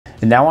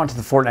And now onto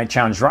the Fortnite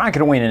challenge. We're not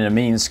going to win in a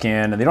minion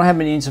skin. And they don't have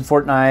minions in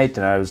Fortnite.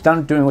 And I was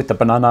done doing with the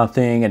banana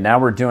thing. And now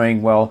we're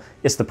doing, well,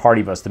 it's the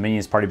party bus, the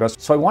minions party bus.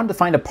 So I wanted to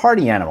find a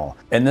party animal.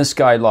 And this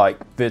guy, like,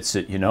 fits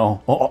it, you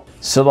know?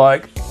 So,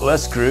 like,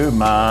 let's groove,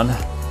 man.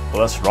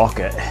 Let's rock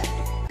it.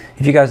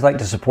 If you guys like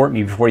to support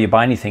me before you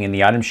buy anything in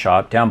the item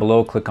shop, down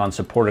below, click on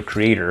Support a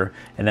Creator.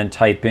 And then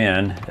type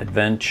in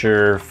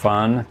Adventure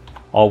Fun,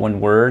 all one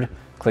word.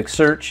 Click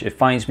search, it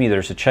finds me,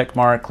 there's a check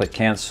mark, click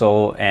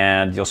cancel,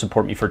 and you'll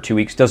support me for 2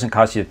 weeks. Doesn't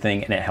cost you a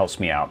thing, and it helps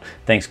me out.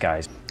 Thanks,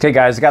 guys. Okay,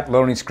 guys, I got the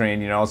loading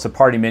screen, you know, it's the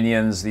party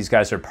minions. These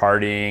guys are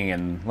partying,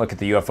 and look at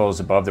the UFOs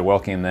above, they're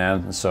welcoming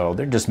them. And so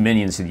they're just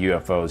minions to the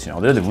UFOs, you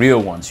know, they're the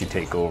real ones who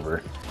take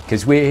over.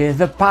 Because we're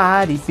the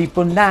party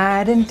people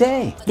night and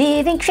day.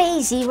 Living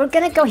crazy, we're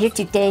gonna go here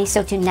today,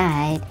 so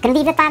tonight. Gonna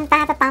leave the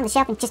 $5 up on the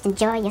shelf and just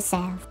enjoy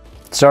yourself.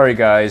 Sorry,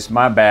 guys,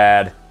 my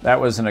bad. That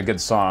wasn't a good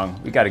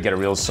song. We gotta get a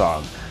real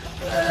song.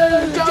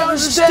 Gonna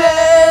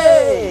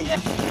stay.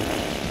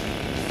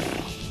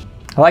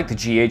 I like the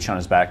GH on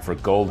his back for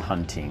gold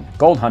hunting.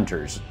 Gold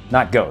hunters,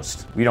 not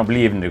ghosts. We don't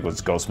believe in the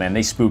ghosts, man.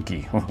 They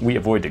spooky. We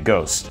avoid the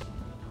ghost.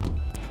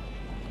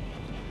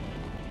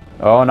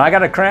 Oh, and I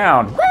got a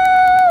crown.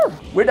 Woo!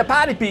 We're the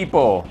party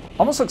people.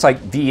 Almost looks like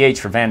VH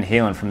for Van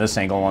Halen from this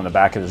angle on the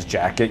back of his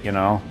jacket, you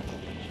know?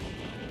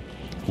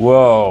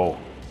 Whoa.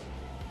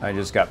 I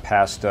just got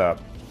passed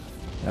up.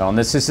 Oh, and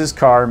this is his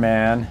car,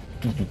 man.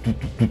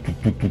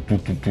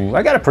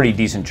 I got a pretty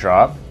decent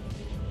drop.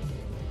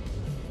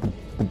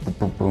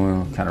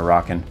 Kind of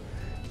rocking.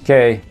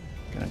 Okay,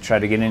 gonna try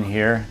to get in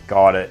here.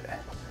 Got it.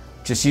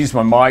 Just use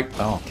my mic.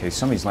 Oh, okay,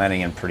 somebody's landing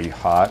in pretty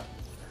hot.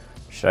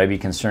 Should I be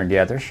concerned?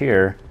 Yeah, they're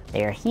here.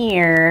 They're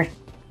here.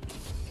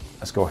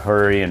 Let's go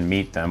hurry and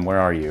meet them. Where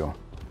are you?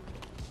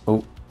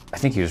 Oh, I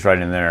think he was right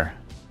in there.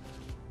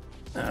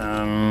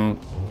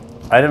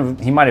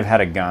 He might have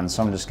had a gun,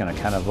 so I'm just gonna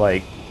kind of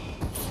like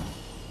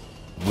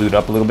loot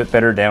up a little bit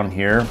better down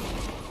here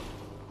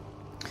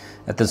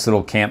at this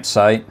little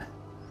campsite.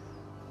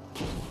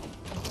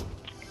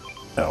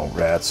 Oh,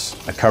 rats.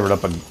 I covered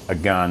up a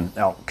gun.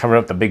 Oh, covered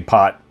up the big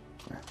pot.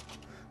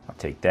 I'll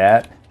take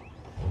that.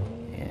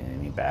 And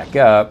let me back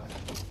up.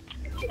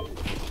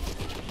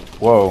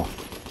 Whoa.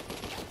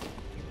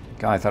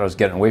 God, I thought I was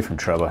getting away from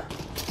trouble.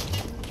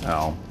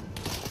 Oh.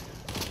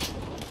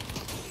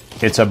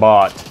 It's a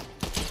bot.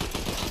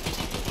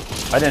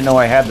 I didn't know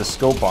I had the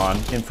scope on,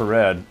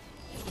 infrared.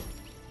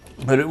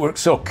 But it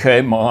works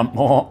okay, Mom.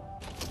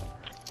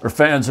 Our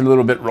fans are a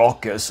little bit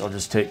raucous. I'll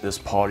just take this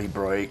potty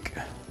break.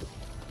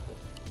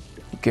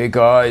 Okay,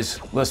 guys,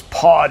 let's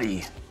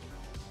potty.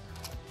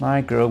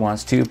 My girl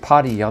wants to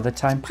potty all the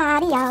time.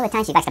 Potty all the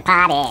time. She likes to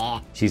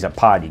potty. She's a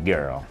potty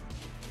girl.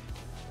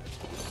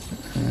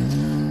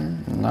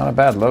 Not a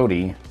bad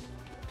loadie.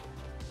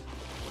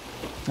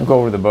 I'll go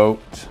over the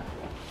boat.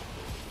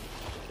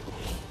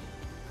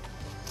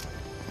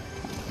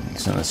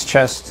 It's in this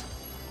chest.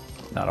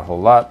 Not a whole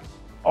lot.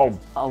 Oh,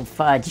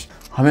 fudge.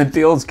 I'm in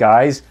builds,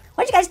 guys.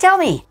 What'd you guys tell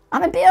me?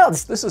 I'm in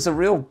builds. This is a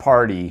real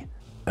party.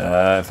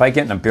 If I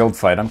get in a build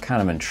fight, I'm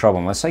kind of in trouble.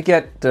 Unless I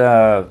get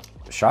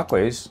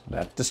shockwaves.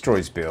 That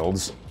destroys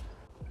builds.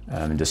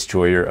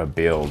 Destroyer of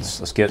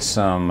builds. Let's get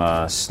some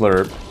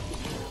slurp.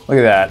 Look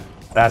at that.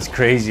 That's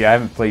crazy. I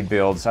haven't played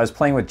builds. I was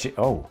playing with...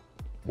 Oh,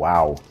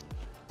 wow.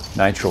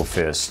 Nitro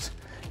Fist.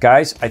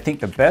 Guys, I think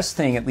the best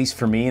thing, at least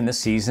for me in this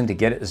season, to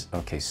get it is...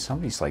 Okay,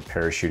 somebody's like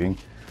parachuting.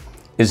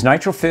 Is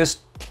Nitro Fist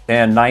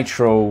and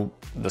Nitro,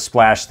 the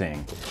splash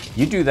thing.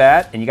 You do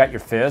that and you got your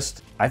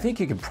fist, I think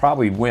you could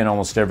probably win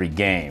almost every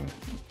game.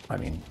 I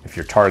mean, if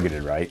you're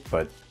targeted right,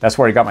 but that's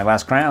where I got my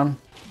last crown.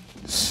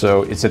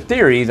 So it's a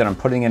theory that I'm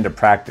putting into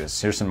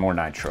practice. Here's some more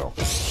Nitro.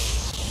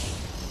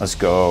 Let's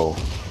go.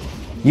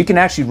 You can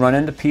actually run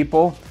into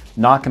people,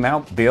 knock them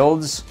out,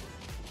 builds,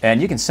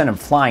 and you can send them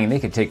flying and they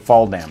could take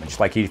fall damage,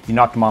 like if you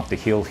knock them off the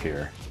hill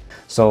here.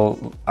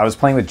 So I was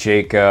playing with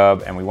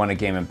Jacob and we won a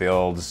game in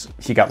builds.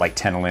 He got like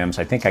 10 limbs.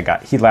 I think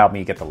he allowed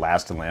me to get the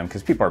last limb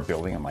because people are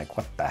building. I'm like,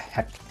 what the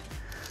heck?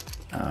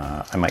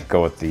 I might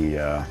go with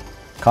the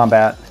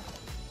combat.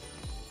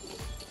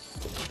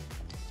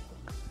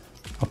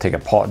 I'll take a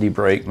potty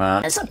break,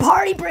 man. It's a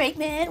party break,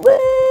 man.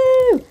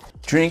 Woo!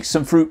 Drink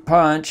some fruit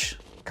punch.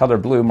 Color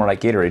blue, more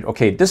like Gatorade.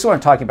 Okay, this is what I'm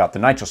talking about. The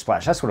Nitro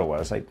Splash. That's what it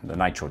was, like the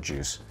Nitro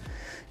juice.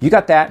 You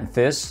got that in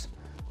fists.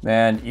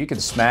 Man, you can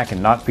smack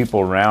and knock people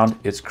around.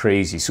 It's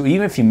crazy. So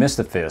even if you miss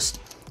the fist,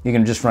 you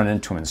can just run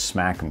into them and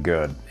smack them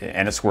good.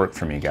 And it's worked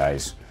for me,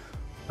 guys.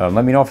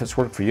 Let me know if it's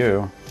worked for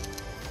you.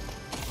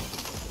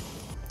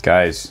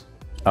 Guys,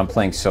 I'm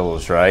playing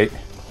solos, right?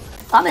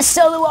 I'm a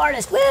solo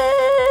artist.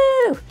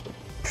 Woo!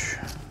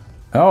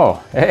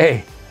 Oh,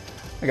 hey.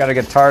 I got a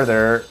guitar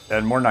there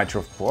and more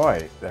Nitro.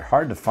 Boy, they're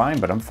hard to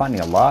find, but I'm finding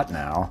a lot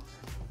now.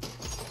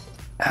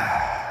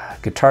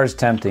 Guitar's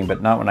tempting,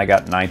 but not when I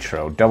got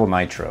Nitro. Double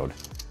Nitroed.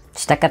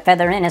 Stuck a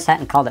feather in his hat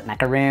and called it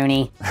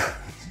macaroni.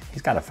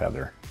 He's got a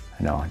feather.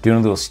 I know, doing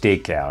a little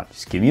stakeout.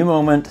 Just give me a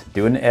moment,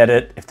 do an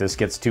edit if this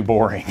gets too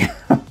boring.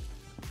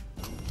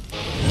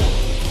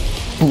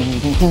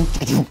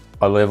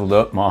 I leveled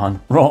up,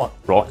 man.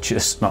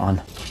 Righteous,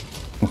 man.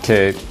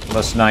 Okay,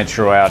 let's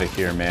nitro out of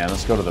here, man.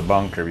 Let's go to the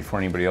bunker before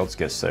anybody else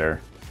gets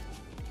there.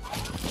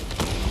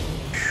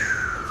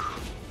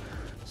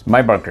 It's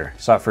my bunker.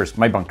 Saw it first.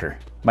 My bunker.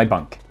 My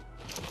bunk.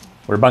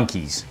 We're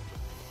bunkies.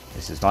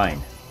 This is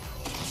mine.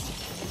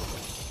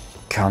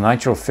 Cal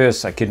Nitro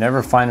Fists. I could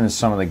never find them in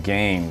some of the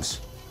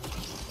games.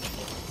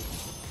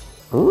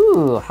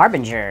 Ooh,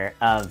 Harbinger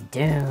of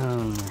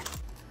Doom.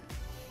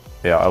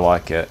 Yeah, I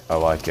like it. I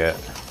like it.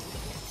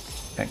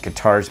 And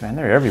guitars, man,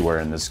 they're everywhere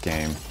in this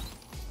game.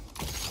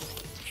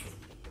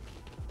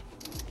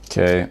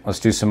 Okay, let's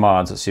do some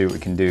mods. Let's see what we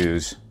can do.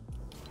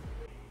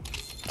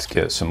 Let's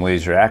get some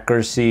laser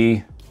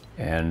accuracy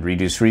and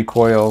reduce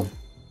recoil.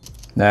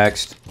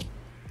 Next,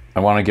 I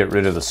want to get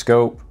rid of the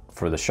scope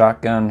for the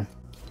shotgun.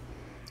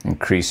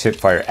 Increase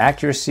hipfire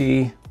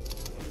accuracy.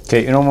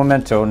 Okay, Uno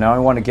Momento. Now I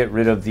want to get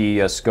rid of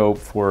the scope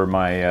for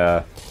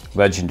my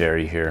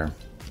legendary here.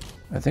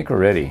 I think we're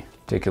ready.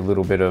 Take a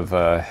little bit of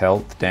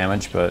health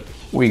damage, but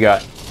we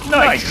got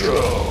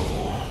Nitro!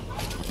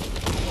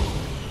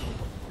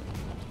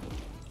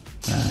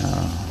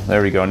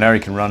 There we go. Now we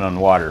can run on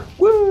water.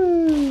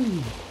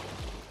 Woo!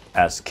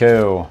 That's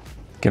cool.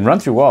 Can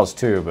run through walls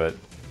too, but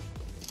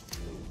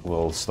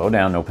we'll slow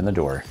down and open the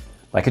door.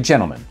 Like a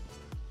gentleman.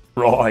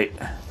 Right.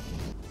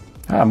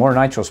 Ah, more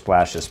Nitro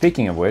splashes.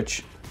 Speaking of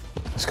which,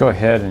 let's go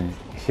ahead and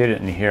hit it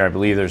in here. I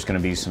believe there's going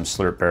to be some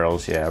slurp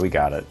barrels. Yeah, we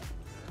got it.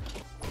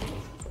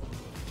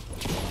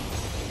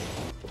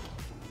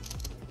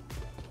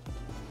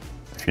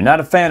 If you're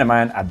not a fan of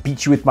mine, I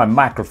beat you with my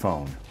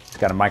microphone. He's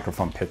got a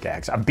microphone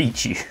pickaxe. I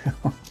beat you.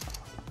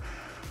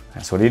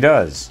 That's what he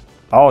does.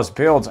 Oh, his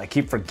builds. I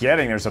keep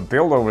forgetting there's a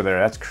build over there.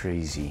 That's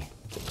crazy.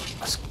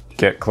 Let's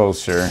get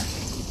closer.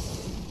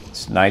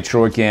 It's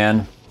Nitro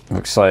again.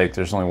 Looks like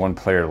there's only one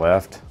player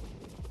left.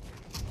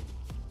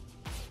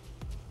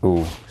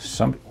 Ooh,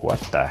 what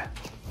the?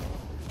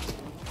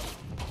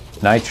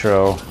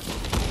 Nitro.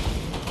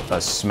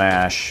 A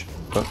smash.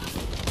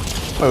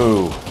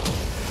 Ooh.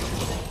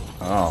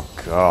 Oh,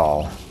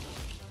 God.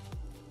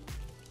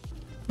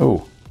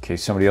 Oh, okay,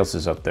 somebody else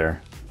is up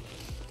there.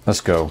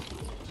 Let's go.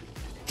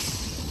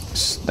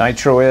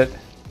 Nitro it.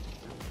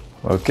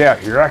 Look out,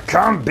 here I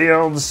come,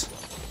 builds.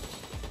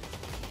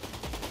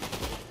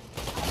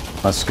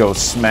 Let's go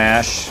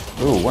smash.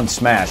 Ooh, one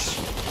smash.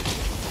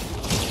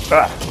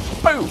 Ah,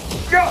 boom,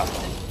 God.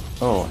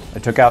 Oh, I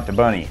took out the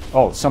bunny.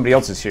 Oh, somebody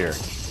else is here.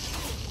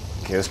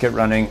 Okay, let's get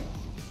running.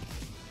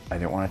 I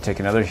didn't want to take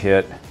another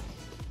hit.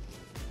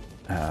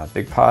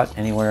 Big pot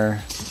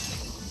anywhere.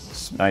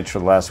 Nitro,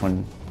 the last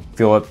one.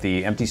 Fill up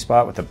the empty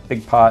spot with a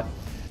big pot.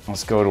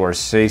 Let's go to our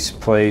safe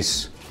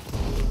place.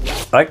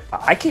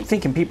 I keep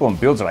thinking people in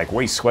builds are like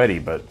way sweaty,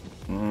 but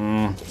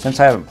since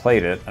I haven't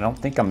played it, I don't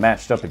think I'm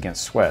matched up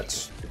against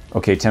sweats.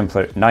 Okay,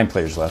 9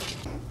 players left.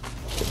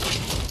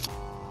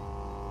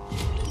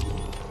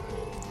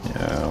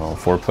 No,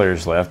 4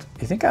 players left.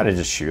 You think I ought to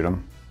just shoot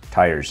them?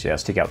 Tires, yeah,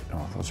 let's take out.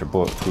 Oh, those are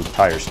bulletproof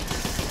tires.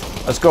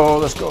 Let's go,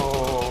 let's go.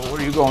 Where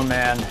are you going,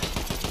 man?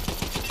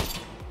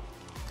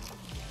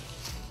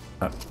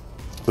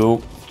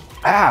 Ooh.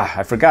 Ah,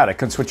 I forgot. I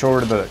couldn't switch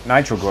over to the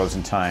Nitro gloves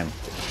in time.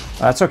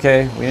 That's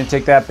okay. We didn't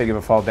take that big of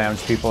a fall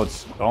damage, people.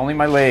 It's only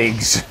my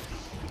legs.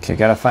 Okay,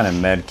 gotta find a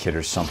med kit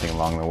or something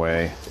along the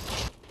way.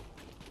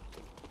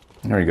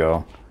 There we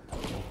go.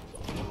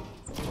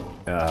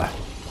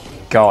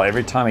 God,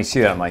 every time I see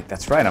that, I'm like,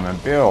 that's right, I'm in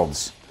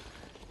builds.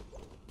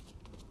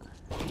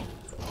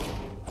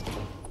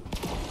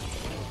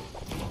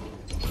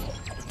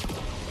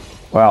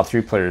 Wow,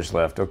 3 players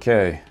left.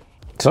 Okay.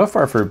 So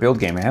far for a build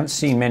game, I haven't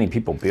seen many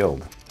people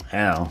build.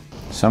 Ow.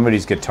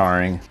 Somebody's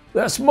guitaring.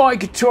 That's my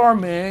guitar,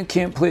 man.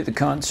 Can't play at the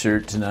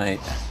concert tonight.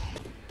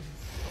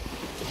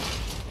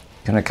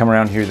 Gonna come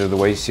around here the other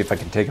way, see if I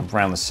can take them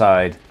around the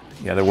side.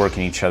 Yeah, they're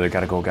working each other.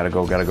 Gotta go, gotta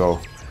go, gotta go.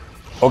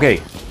 Okay.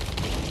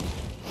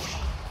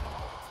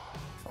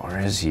 Where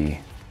is he?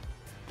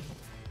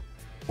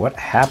 What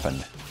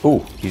happened? Ooh,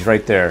 he's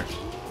right there.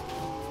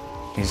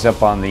 He's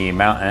up on the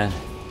mountain.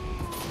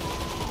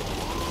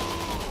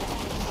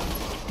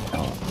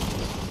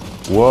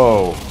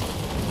 Whoa.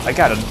 I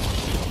got a...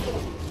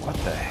 What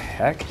the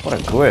heck? What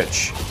a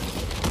glitch.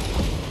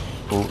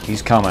 Oh,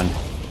 he's coming.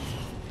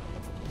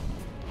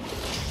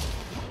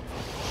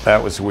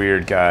 That was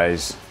weird,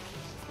 guys.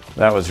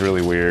 That was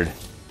really weird.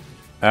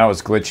 That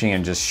was glitching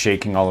and just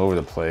shaking all over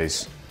the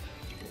place.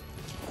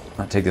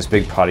 I'll take this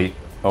big potty.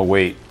 Oh,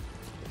 wait.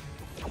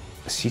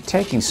 Is he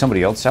taking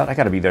somebody else out? I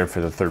gotta be there for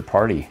the third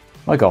party.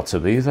 I got to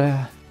be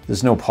there.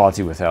 There's no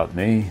party without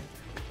me.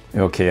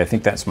 Okay, I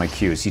think that's my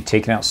cue. Is he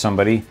taking out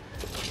somebody?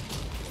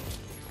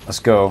 Let's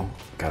go.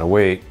 Gotta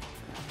wait.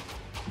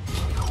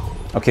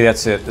 Okay,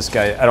 that's it. This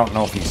guy, I don't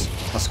know if he's...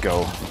 Let's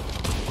go.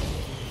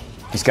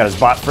 He's got his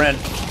bot friend.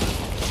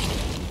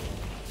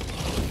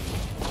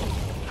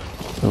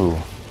 Ooh.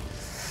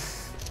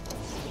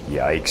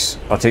 Yikes.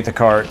 I'll take the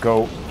car.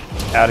 Go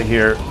out of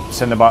here.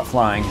 Send the bot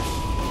flying.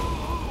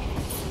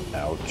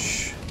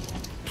 Ouch.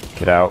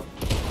 Get out.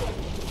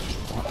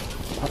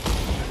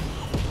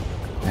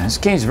 Man, this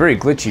game's very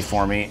glitchy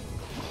for me.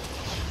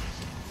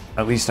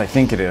 At least I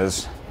think it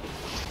is.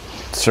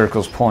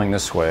 Circle's pulling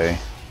this way.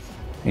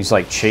 He's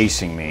like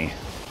chasing me.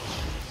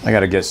 I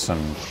gotta get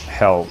some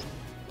help.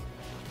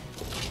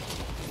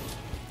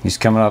 He's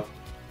coming up.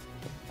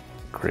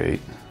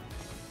 Great.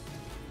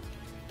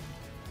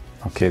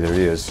 Okay, there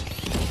he is.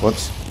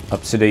 Whoops.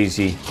 Upsy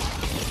daisy.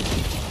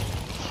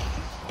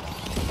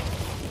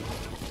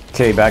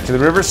 Okay, back to the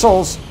River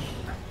Souls.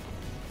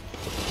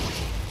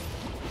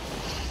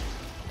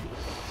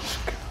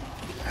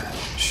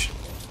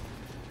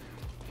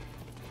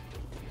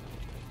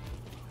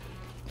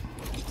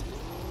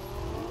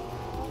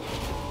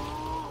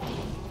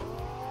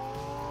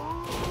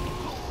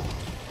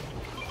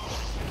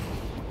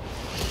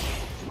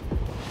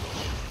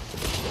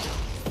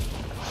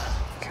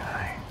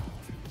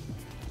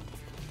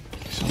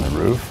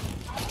 Roof.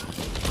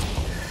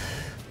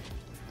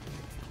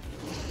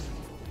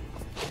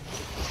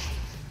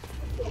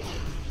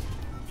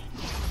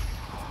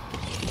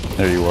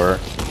 There you were.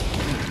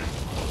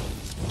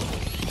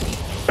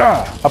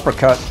 Ah,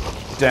 uppercut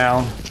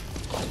down.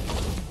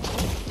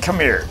 Come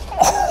here.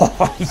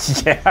 Oh,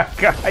 yeah,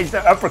 guys,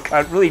 that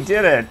uppercut really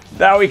did it.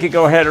 Now we could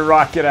go ahead and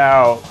rock it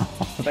out.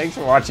 Thanks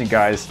for watching,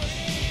 guys.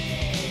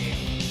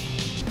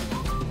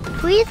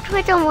 Please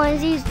click on one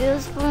of these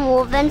videos for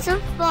more events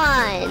of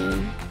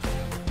fun.